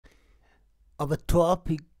Our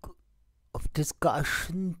topic of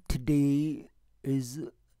discussion today is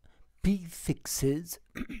prefixes.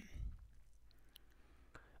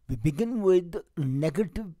 We begin with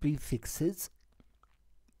negative prefixes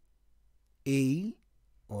a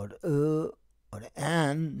or or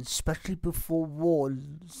an, especially before vowel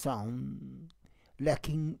sound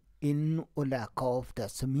lacking in or lack of,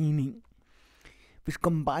 that's the meaning, which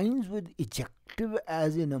combines with ejective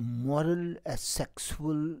as in a moral, as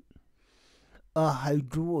sexual, a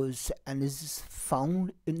hydros, and is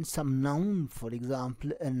found in some noun, for example,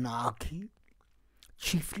 anarchy,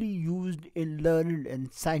 chiefly used in learned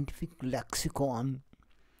and scientific lexicon.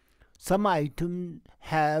 Some items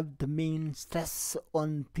have the main stress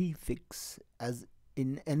on prefix, as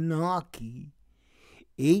in anarchy,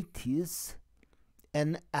 atheist,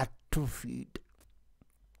 and atrophied.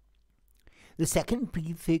 The second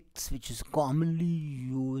prefix, which is commonly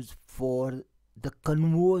used for the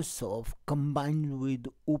converse of, combined with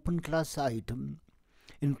open class item,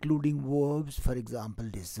 including verbs, for example,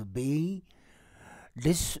 disobey,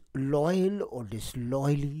 disloyal or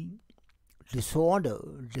disloyally, disorder,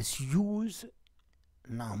 disuse,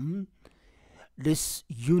 noun,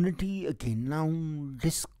 disunity, again noun,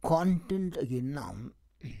 discontent, again noun,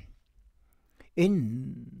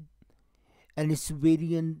 in, and its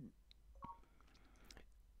variant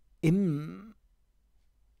im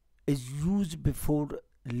is used before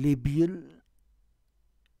labial,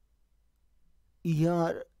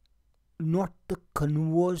 er, not the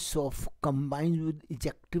converse of, combines with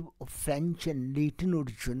ejective of French and Latin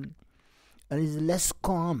origin, and is less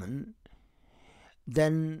common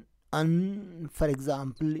than un, for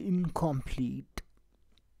example, incomplete,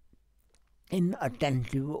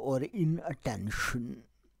 inattentive, or inattention.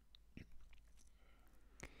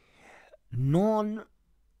 Non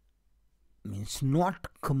means not,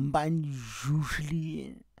 combined,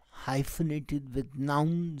 usually hyphenated with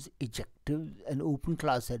nouns, adjectives, and open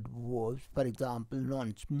class adverbs, for example,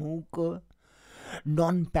 non-smoker,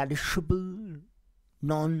 non-perishable,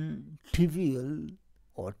 non-trivial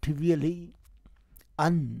or trivially,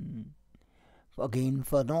 un, again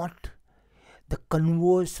for not, the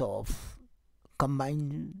converse of,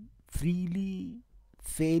 combined freely,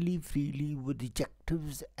 fairly freely with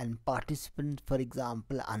adjectives and participants, for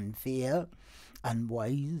example, unfair,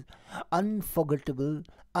 unwise, unforgettable,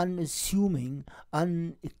 unassuming,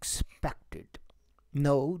 unexpected.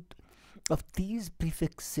 Note, of these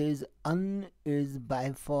prefixes, un is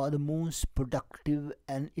by far the most productive,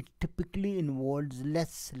 and it typically involves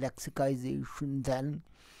less lexicization than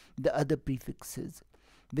the other prefixes.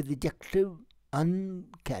 With adjective, un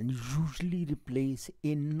can usually replace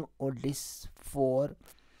in or dis for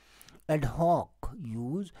ad hoc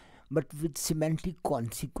use, but with semantic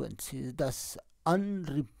consequences. Thus,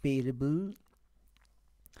 unrepairable,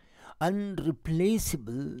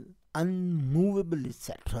 unreplaceable, unmovable,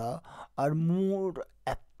 etc., are more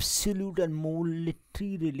absolute and more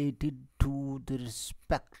literally related to the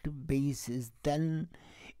respective bases than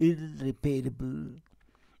irreparable,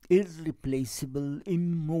 irreplaceable,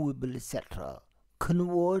 immovable, etc.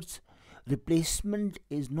 Converse replacement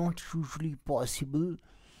is not usually possible.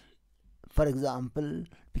 For example,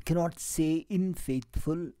 we cannot say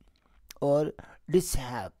unfaithful or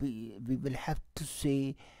dishappy. We will have to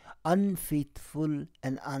say unfaithful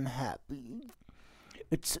and unhappy.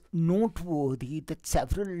 It's noteworthy that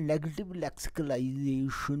several negative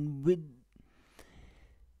lexicalization with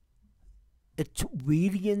its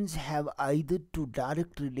variants have either to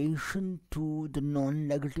direct relation to the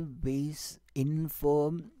non-negative base,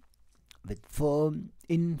 infirm with firm,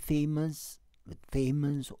 infamous with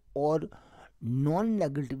famous, or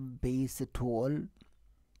non-negative base at all.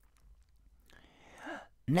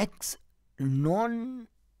 Next,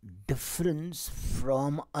 non-difference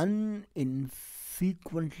from un,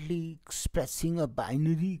 infrequently expressing a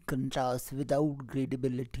binary contrast without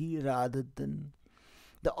gradability rather than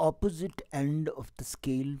the opposite end of the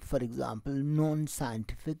scale, for example,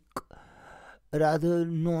 non-scientific, rather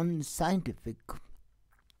non-scientific,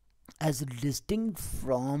 as distinct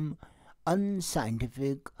from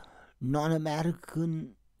unscientific,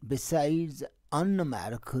 non-American, besides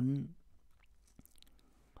un-American.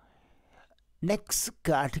 Next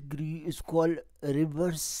category is called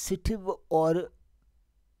reversitive or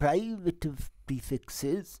privative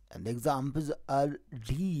prefixes, and examples are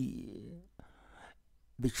D,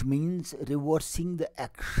 which means reversing the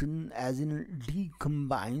action, as in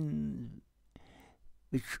decombine,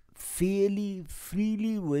 which fairly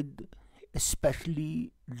freely with,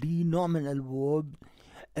 especially denominal verb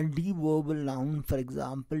and deverbal noun, for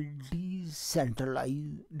example,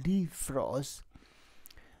 decentralize, defrost,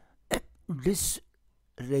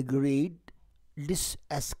 dysregulate,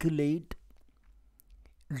 disescalate,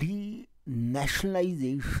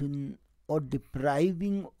 denationalization, or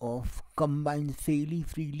depriving of combines fairly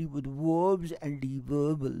freely with verbs and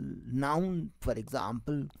deverbal noun, for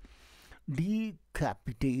example,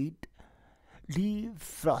 decapitate,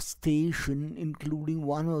 defrostation, including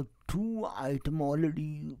one or two items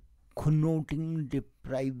already connoting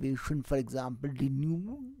deprivation, for example,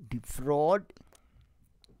 denude, defraud.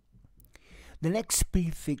 The next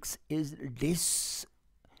prefix is dis,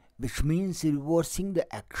 which means reversing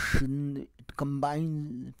the action. It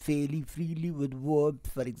combines fairly freely with verbs,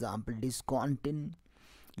 for example, discontent,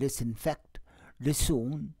 disinfect,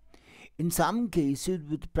 disown. In some cases,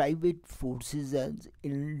 with private forces as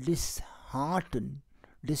in dishearten,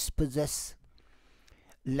 dispossess.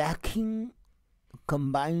 Lacking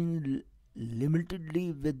combined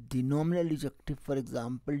limitedly with the nominal adjective, for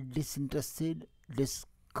example, disinterested,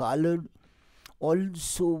 discolored.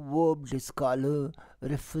 Also, verb discolor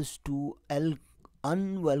refers to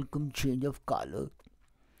unwelcome change of color.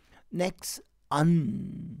 Next,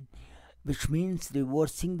 which means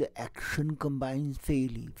reversing the action, combines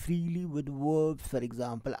freely with verbs, for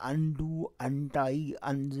example, undo, untie,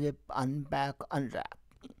 unzip, unpack, unwrap.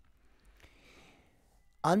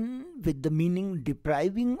 With the meaning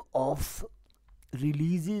depriving of,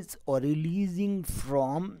 releases, or releasing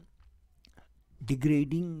from,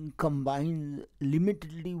 degrading, combines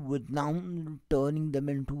limitedly with noun, turning them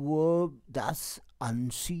into verb, thus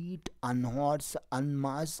unseat, unhorse,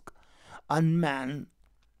 unmask, unman.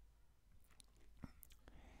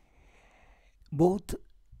 Both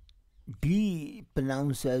D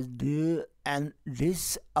pronounced as the and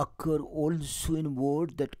this occur also in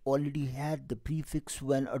words that already had the prefix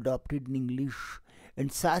when adopted in English. In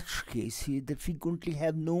such cases, they frequently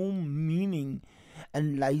have no meaning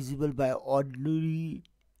analyzable by ordinary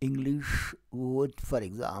English words, for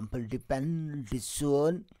example, depend,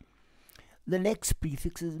 discern. The next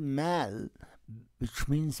prefix is mal, which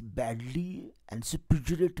means badly, and is a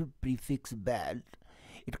pejorative prefix bad.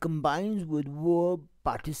 It combines with verb,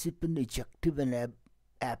 participant, adjective, and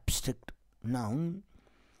abstract noun.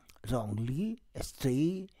 Wrongly,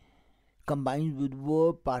 astray, combines with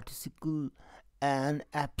verb, participle, and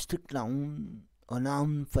abstract noun. A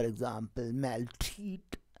noun, for example,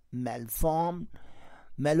 maltreat, malformed,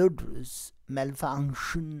 malodorous,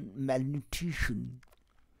 malfunction, malnutrition.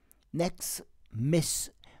 Next,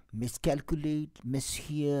 miscalculate,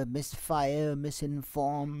 mishear, misfire,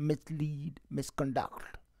 misinform, mislead,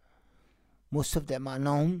 misconduct. Most of them are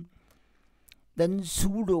noun. Then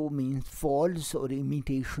pseudo means false or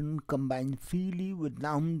imitation, combined freely with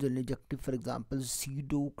nouns and adjective, for example,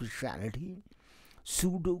 pseudo-Christianity,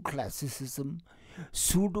 pseudo-classicism,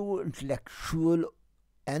 pseudo-intellectual,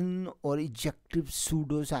 or adjective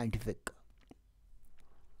pseudo-scientific.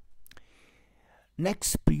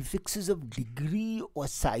 Next, prefixes of degree or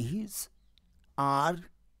size are,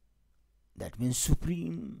 that means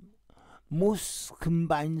supreme, most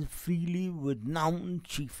combined freely with noun,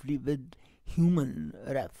 chiefly with human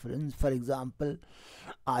reference, for example,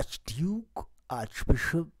 archduke,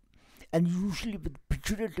 archbishop, and usually with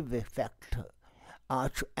pejorative effect,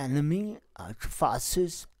 arch enemy, arch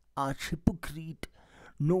fascist, arch hypocrite.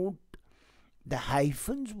 Note the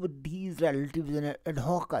hyphens with these relatives in an ad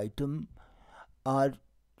hoc item.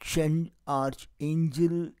 Archangel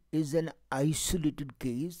is an isolated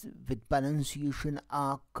case with pronunciation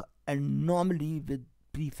arc and normally with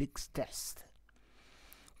prefix test.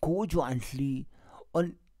 Co-jointly,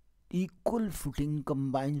 on equal footing,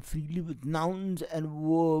 combined freely with nouns and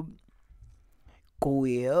verb,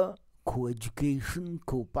 co-heir, co-education,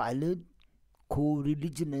 co-pilot,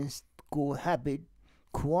 co-religionist, co-habit,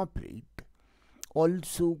 cooperate.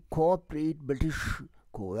 Also cooperate, British,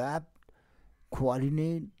 co-apt,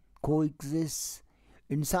 coordinate, coexist.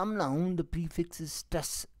 In some noun, the prefix is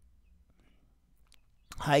stress.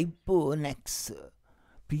 Hyper, next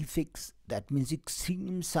prefix, that means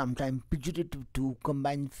extreme, sometimes pejorative too,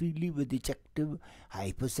 combined freely with adjective,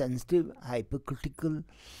 hypersensitive, hypercritical,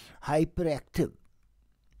 hyperactive.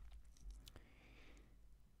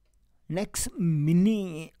 Next,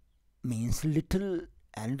 mini means little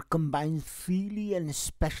and combines freely and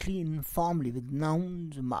especially informally with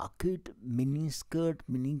nouns, market, mini skirt,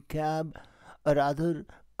 mini cab. A rather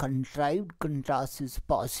contrived contrast is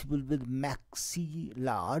possible with maxi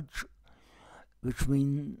large, which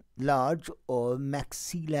means large, or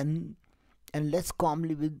maxillan, and less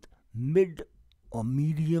commonly with mid or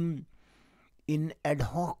medium. In ad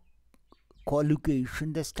hoc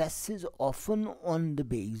collocation, the stress is often on the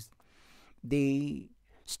base. They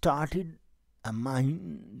started a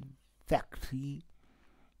mine factory.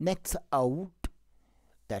 Next, out,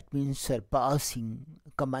 that means surpassing,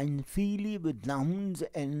 combines freely with nouns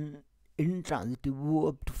and intransitive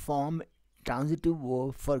verb to form transitive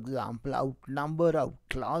verb. For example, outnumber,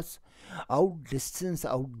 outclass, outdistance,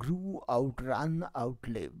 outgrew, outrun,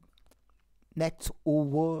 outlive. Next,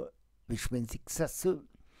 over, which means excessive,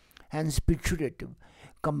 hence pejorative,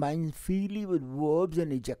 combines freely with verbs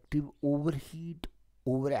and adjective: overheat,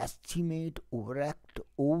 overestimate, overact,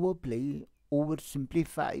 overplay,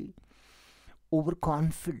 oversimplify,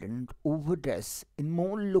 overconfident, overdress. In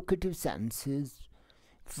more locative senses,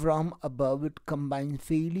 from above, it combines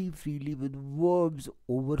freely with verbs: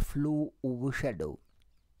 overflow, overshadow.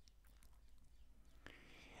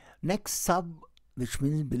 Next, sub, which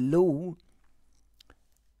means below,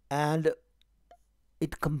 and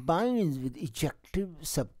it combines with adjective: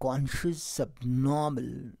 subconscious,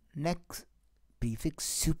 subnormal. Next, prefix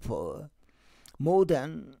super, more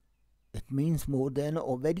than, it means more than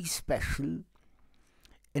or very special,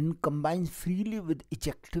 and combines freely with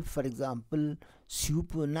adjective. For example,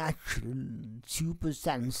 supernatural,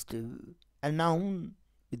 supersensitive. A noun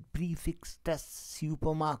with prefix test: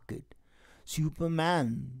 supermarket,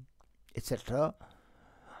 superman, etc.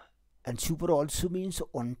 And super also means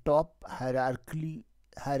on top, hierarchically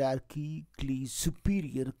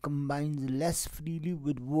superior, combines less freely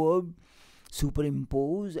with verb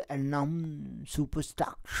superimpose and noun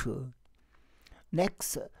superstructure.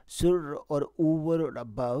 Next, sur or over or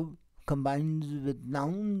above, combines with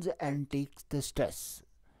nouns and takes the stress: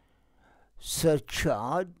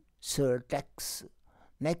 surcharge, surtax.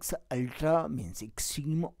 Next, ultra means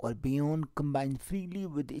extreme or beyond, combines freely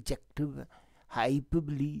with adjective: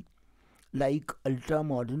 hyperbole, like ultra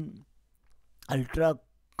modern, ultra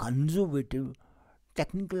conservative.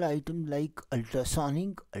 Technical items like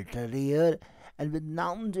ultrasonic, ultra rare, and with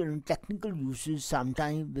nouns and technical uses,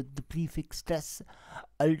 sometimes with the prefix test: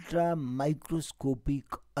 ultra microscopic,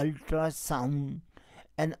 ultrasound,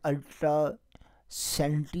 and ultra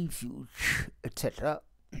centrifuge, etc.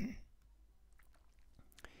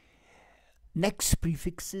 Next,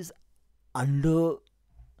 prefixes under,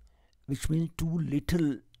 which means too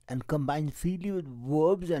little, and combines freely with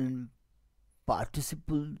verbs and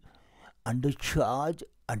participle: undercharge,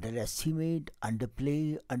 underestimate,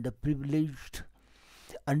 underplay, underprivileged,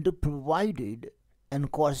 underprovided,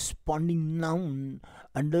 and corresponding noun: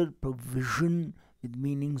 underprovision, with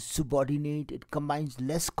meaning subordinate. It combines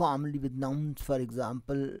less commonly with nouns, for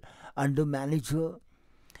example, undermanager.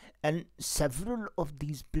 And several of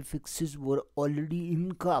these prefixes were already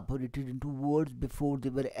incorporated into words before they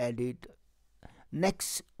were added.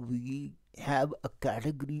 Next, we have a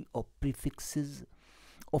category of prefixes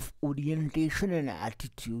of orientation and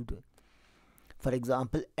attitude. For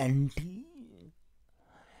example, anti,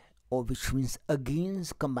 or which means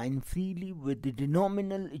against, combine freely with the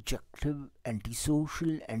denominal adjective: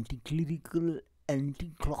 antisocial, anticlerical,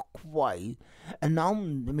 anti-clockwise. A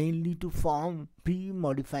noun mainly to form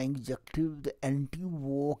pre-modifying adjective: the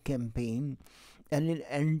anti-war campaign, and an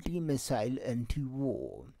anti-missile,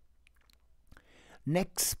 anti-war.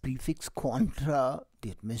 Next, prefix contra,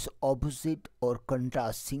 that means opposite or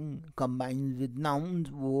contrasting, combines with nouns,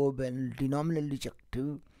 verb, and denominal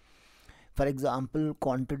adjective. For example,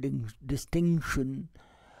 contradistinction,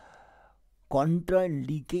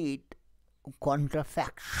 contraindicate,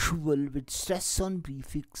 contrafactual, with stress on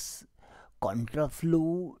prefix.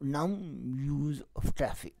 Contraflow, noun, use of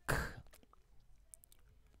traffic.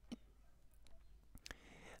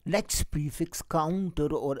 Next, prefix counter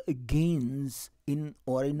or against, in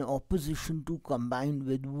or in opposition to, combined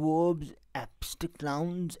with verbs, abstract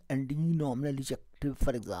nouns, and denominal adjective.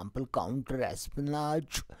 For example, counter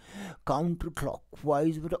espionage,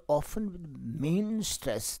 counterclockwise, but often with main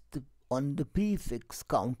stress on the prefix: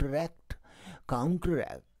 counteract,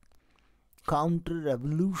 counteract, counter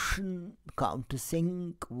revolution,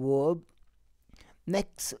 countersink, verb.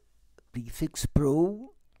 Next, prefix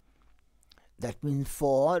pro, that means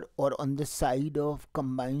for or on the side of,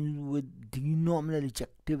 combined with denominal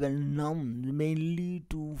adjective and nouns, mainly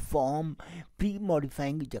to form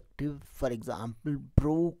pre-modifying adjective. For example,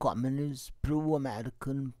 pro-communist,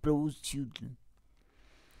 pro-American, pro-student.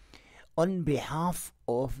 On behalf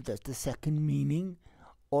of, that's the second meaning,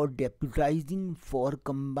 or deputizing for,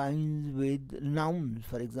 combines with nouns.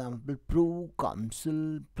 For example,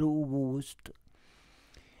 pro-council, provost.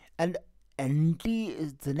 And anti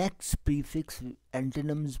is the next prefix.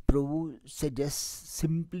 Antonyms: pro suggests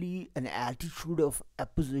simply an attitude of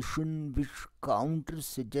opposition, which counter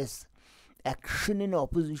suggests action in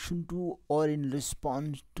opposition to or in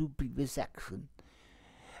response to previous action.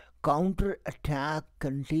 Counter attack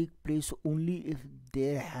can take place only if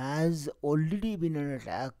there has already been an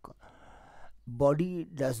attack. body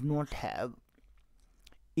does not have.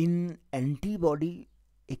 In antibody,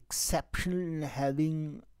 exceptional in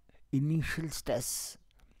having initial stress,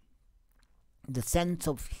 the sense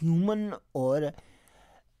of human or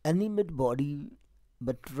animate body,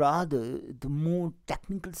 but rather the more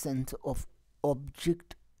technical sense of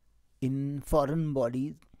object in foreign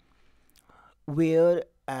bodies,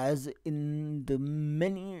 whereas in the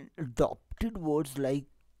many adopted words like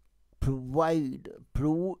provide,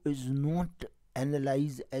 pro is not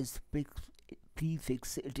analyzed as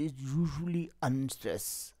prefix, it is usually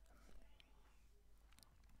unstressed.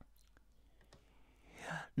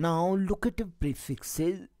 Now, locative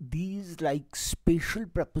prefixes, these like spatial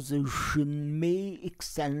preposition may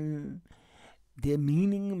extend their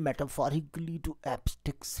meaning metaphorically to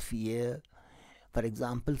abstract sphere. For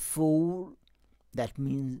example, for, that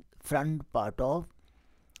means front part of,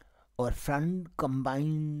 or front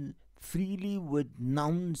combined freely with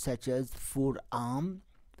nouns such as forearm,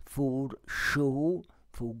 foreshow,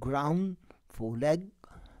 foreground, foreleg,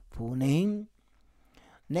 forename.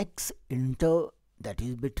 Next, inter, that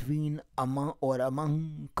is between, among or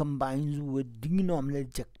among, combines with denominative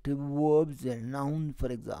adjective verbs and nouns,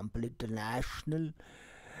 for example, international,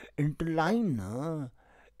 interliner,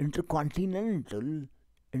 intercontinental,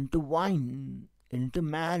 intertwine,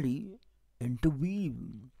 intermarry,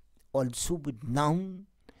 interweave. Also with noun,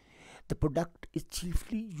 the product is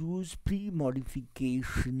chiefly used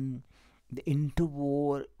pre-modification, the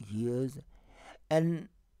interwar years, and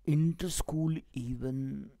interschool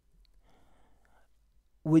even,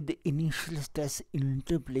 with the initial stress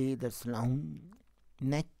interplay, that's noun.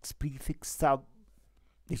 Next, prefix sub,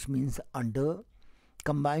 which means under,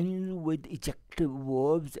 combined with ejective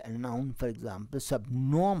verbs and noun, for example,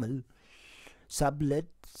 subnormal, sublet,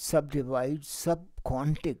 subdivide,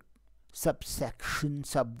 subcontact, subsection,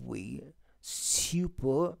 subway,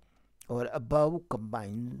 super or above,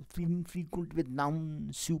 combined frequent with noun,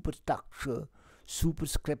 superstructure,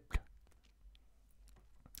 superscript.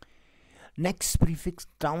 Next, prefix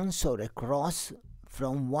trans or across,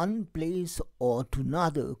 from one place or to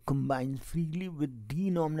another, combines freely with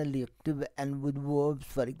denominative adjective and with verbs,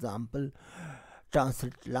 for example,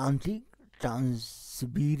 transatlantic,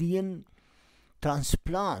 trans-Siberian,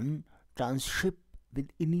 transplant, transship, with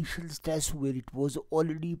initial stress where it was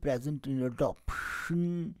already present in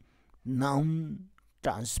adoption, noun,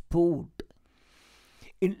 transport.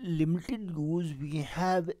 In limited use, we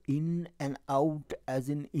have in and out, as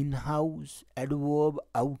in in-house, adverb,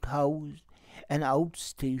 outhouse, and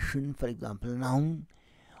outstation, for example, noun.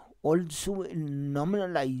 Also in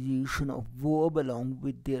nominalization of verb along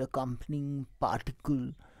with their accompanying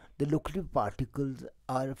particle, the locative particles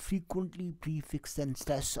are frequently prefixed and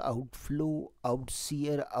stress: outflow,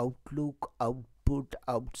 outseer, outlook, output,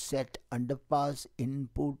 outset, underpass,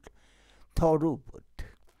 input, throughput.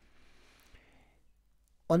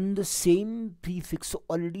 On the same prefix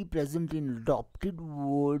already present in adopted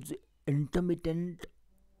words, intermittent,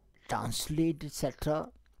 translate,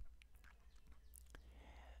 etc.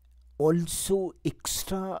 Also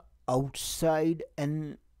extra, outside,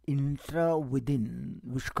 and intra, within,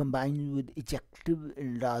 which combines with adjective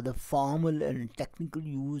in rather formal and technical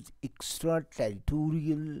use,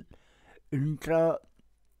 extraterritorial, intra,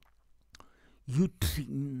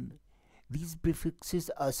 uterine. These prefixes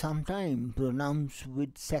are sometimes pronounced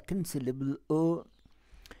with second syllable a.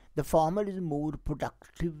 The former is more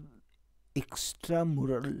productive,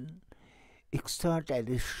 extramural,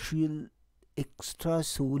 extraterrestrial,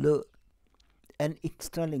 extrasolar, and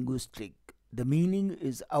extralinguistic. The meaning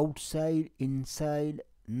is outside, inside,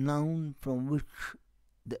 noun from which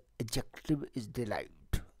the adjective is derived.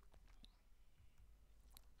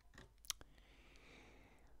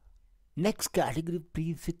 Next category of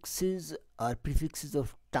prefixes are prefixes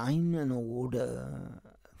of time and order.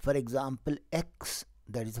 For example, ex,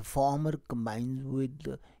 that is a former, combines with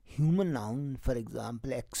the human noun, for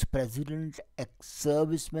example, ex-president,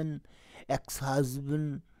 ex-serviceman,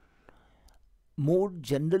 ex-husband. More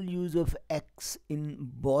general use of ex in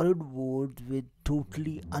borrowed words with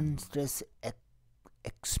totally unstressed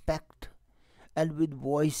expect, and with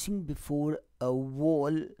voicing before a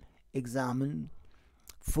wall, examine.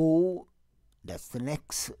 For, that's the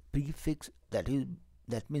next prefix, that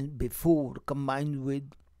means before, combined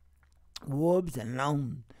with verbs and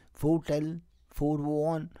noun, foretell,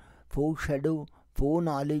 forewarn, foreshadow,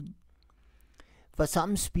 foreknowledge. For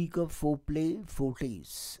some speaker, foreplay,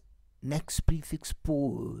 foretaste. Next prefix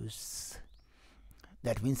pose,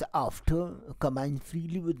 that means after, combined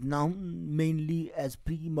freely with noun mainly as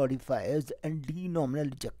pre-modifiers and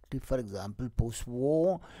denominative adjective, for example,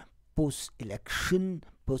 post-war, post-election,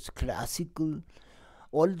 post-classical,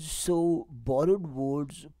 Also, borrowed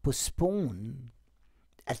words postpone.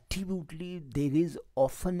 Attributively, there is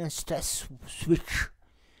often a stress switch,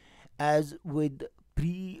 as with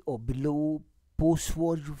pre or below, post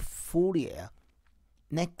was euphoria.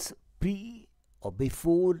 Next, pre or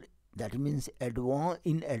before, that means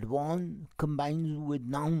in advance, combines with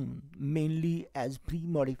noun mainly as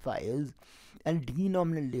pre-modifiers and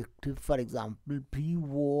denominative, for example,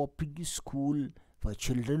 pre-war, preschool for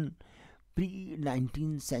children,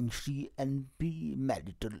 pre-19th century, and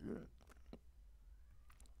pre-marital.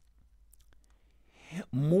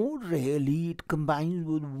 More rarely, it combines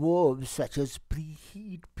with verbs such as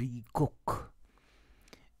preheat, pre-cook.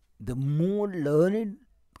 The more learned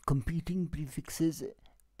competing prefixes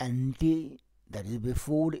ante, that is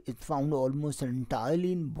before, is found almost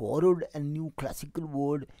entirely in borrowed and new classical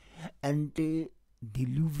word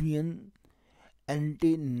antediluvian,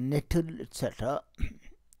 antenatal, etc.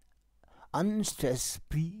 Unstressed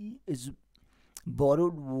pre is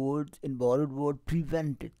borrowed words in borrowed word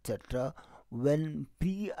prevent, etc. When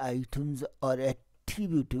pre items are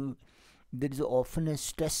attributive, there is often a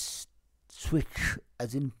stress switch,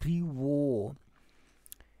 as in pre-war.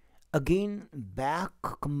 Again, back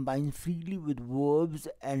combines freely with verbs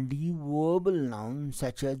and reverbal nouns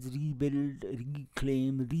such as rebuild,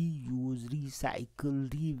 reclaim, reuse, recycle,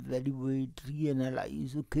 reevaluate,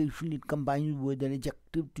 reanalyze. Occasionally, it combines with an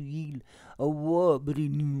adjective to yield a verb,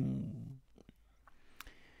 renew.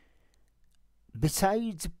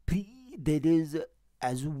 Besides pre, there is,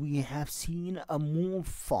 as we have seen, a more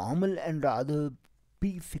formal and rather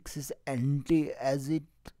prefixes ante, as in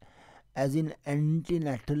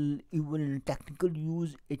antenatal. Even in technical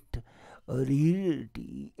use, its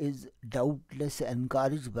rarity is doubtless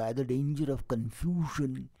encouraged by the danger of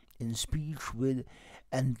confusion in speech with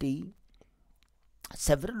ante.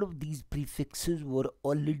 Several of these prefixes were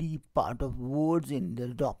already part of words in their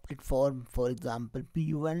adopted form. For example,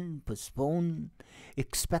 prevent, postpone,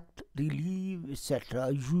 expect, relieve,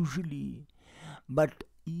 etc. usually, but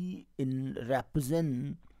in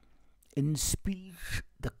represent. In speech,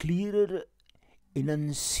 the clearer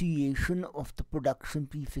enunciation of the production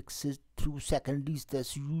prefixes through secondary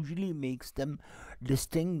stress usually makes them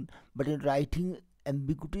distinct, but in writing,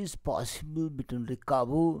 ambiguity is possible between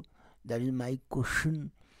recover, that is my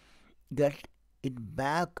question, get it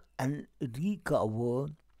back, and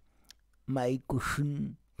recover, my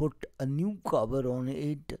cushion, put a new cover on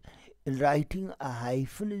it. In writing, a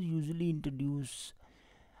hyphen is usually introduced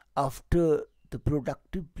after the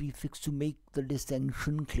productive prefix to make the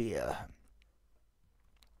distinction clear.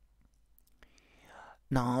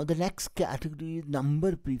 Now, the next category is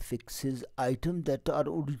number prefixes. Items that are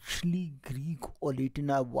originally Greek or Latin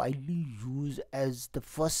are widely used as the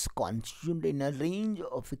first constituent in a range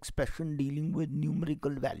of expression dealing with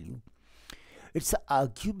numerical value. It's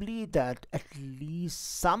arguably that at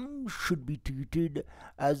least some should be treated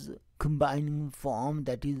as combining form,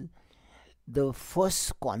 that is, the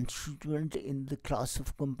first constituent in the class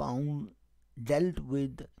of compound dealt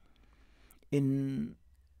with in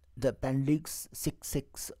the appendix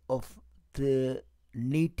 6.6 of the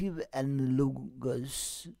native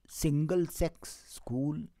analogous single sex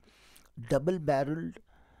school, double barreled,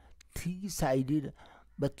 three sided,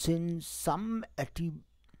 but since some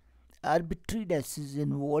arbitrariness is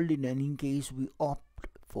involved in any case, we opt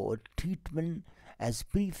for treatment as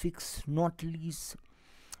prefix, not least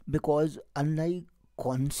because unlike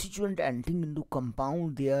constituent entering into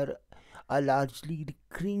compound, they are a largely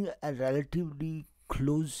recurring and relatively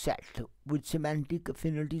close set with semantic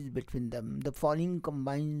affinities between them. The following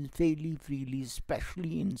combines fairly freely,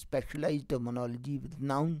 especially in specialized terminology, with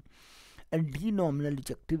noun and denominal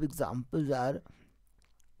adjective. Examples are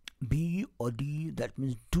B or D, that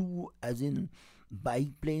means two, as in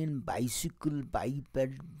biplane, bicycle, biped,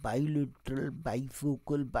 bilateral,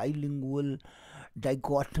 bifocal, bilingual,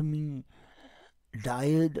 dichotomy,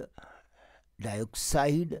 diode,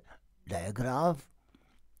 dioxide, digraph,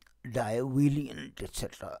 diavaliant,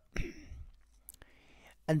 etc.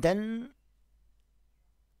 And then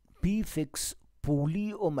prefix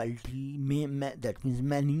poly or multi, that means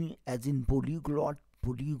many, as in polyglot,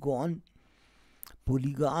 polygon,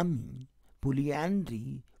 polygamy,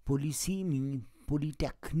 polyandry, polysemy,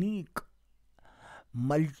 polytechnique.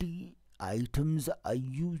 Multi items are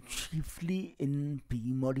used chiefly in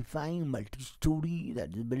pre-modifying, multi-story,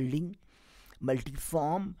 that is building,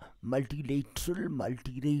 multiform, multilateral,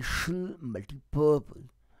 multiracial, multi-purpose.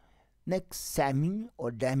 Next, Sammy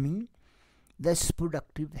or damming, less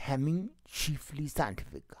productive, hemming, chiefly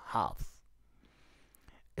scientific, half.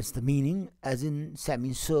 It's the meaning, as in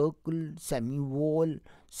semicircle, semi-wall,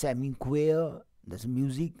 semi-queer, that's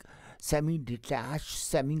music, semi-detached,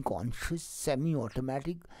 semi-conscious,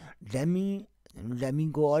 semi-automatic,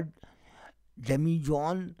 demigod,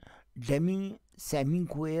 demijohn,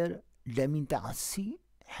 semi-queer, demitasi,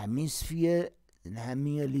 hemisphere,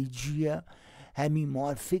 hemialegia,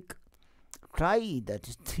 hemimorphic, tri, that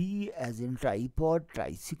is three as in tripod,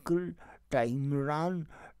 tricycle, trimaran,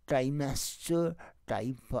 trimester,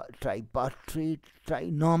 tripartite,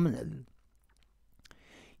 trinominal.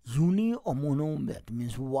 Uni or mono, that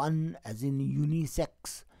means one as in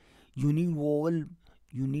unisex, univowel,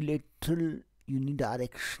 unilateral,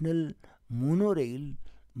 unidirectional, monorail,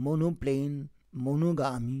 monoplane,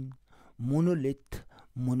 monogamy, monolith,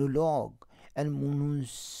 monologue, and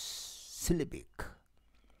monosyllabic.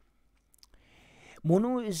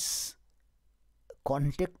 Mono is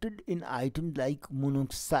contacted in items like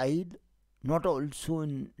monoxide, not also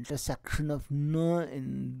in intersection of n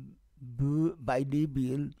in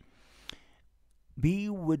bilabial, b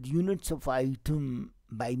with units of item,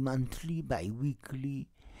 bi-monthly, bi-weekly,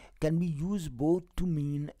 can be used both to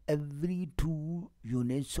mean every 2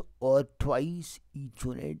 units or twice each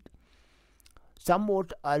unit.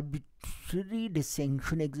 Somewhat arbitrary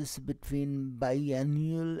distinction exists between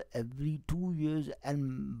biennial every 2 years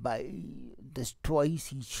and by this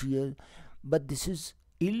twice each year, but this is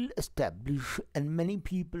ill established and many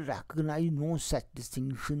people recognize no such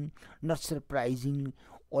distinction. Not surprising,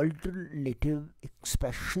 alternative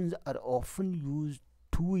expressions are often used.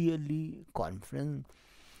 2 yearly conference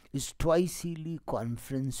is twice yearly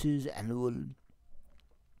conferences annual.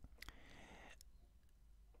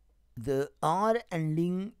 The R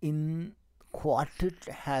ending in quartet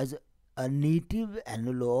has a native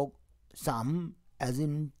analog, some, as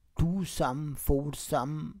in two some, four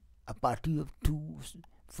some, a party of two,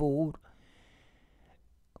 four.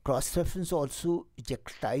 Cross reference also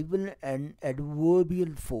adjectival and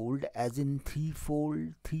adverbial fold, as in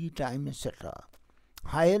threefold, 3 times, etc.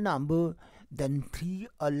 Higher number than 3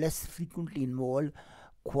 are less frequently involved.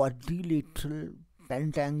 Quadrilateral,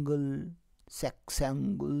 pentangle,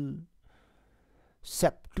 sexangle,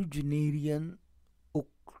 septuagenarian,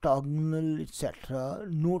 octagonal, etc.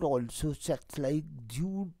 Note also sets like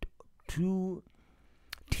dude, trio,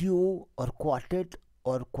 or quartet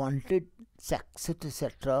or quintet, sextet,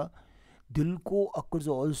 etc. Dilko occurs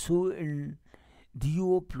also in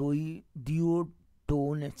dio, ploi,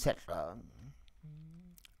 duotone, etc.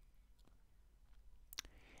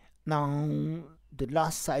 Now, the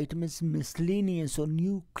last item is miscellaneous or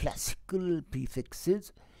new classical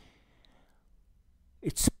prefixes.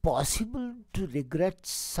 It's possible to regret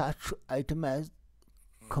such item as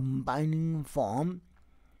combining form,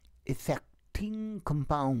 affecting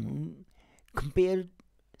compound, compare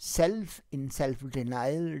self in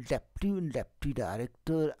self-denial, deputy in deputy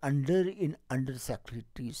director, under in under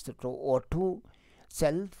secretary, etc. Auto,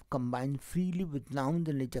 self combined freely with noun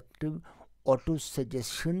and adjective,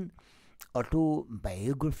 auto-suggestion,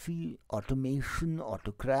 autobiography, automation,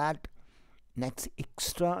 autocrat. Next,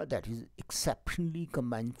 extra, that is exceptionally,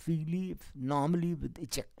 combined freely, normally with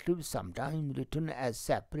adjective, sometimes written as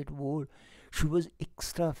separate word. She was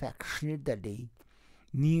extra affectionate that day.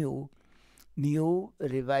 Neo,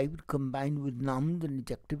 revived, combined with noun and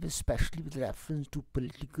adjective, especially with reference to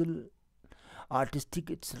political,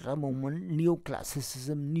 artistic, etc. movement.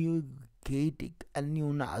 Neoclassicism, neo-Gaelic, and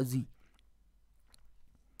neo-Nazi.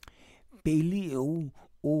 Paleo,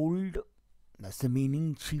 old, that's the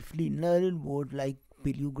meaning, chiefly narrow word like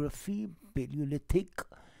paleography, paleolithic.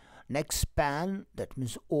 Next, pan, that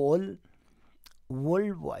means all,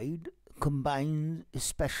 worldwide, combines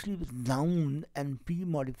especially with noun and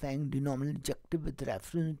p-modifying denominator adjective with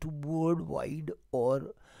reference to worldwide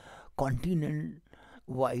or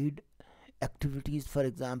continent-wide activities. For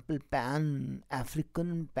example,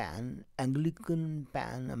 pan-African, pan-Anglican,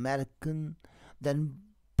 pan-American. Then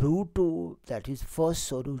proto, that is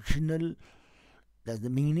first, original, that's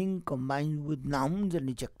the meaning, combined with nouns and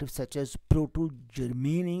adjectives such as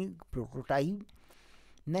proto-Germanic, prototype.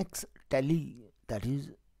 Next, tele, that is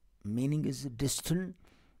meaning is distant,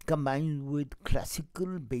 combined with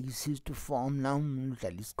classical basis to form noun,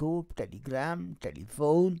 telescope, telegram,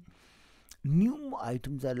 telephone. New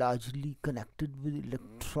items are largely connected with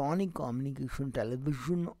electronic communication,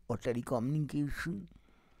 television or telecommunication.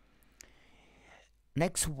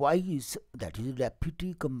 Next, vice, that is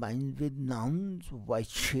deputy, combined with nouns, vice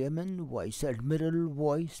chairman, vice admiral,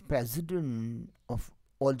 vice president, of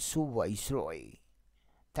also viceroy.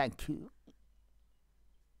 Thank you.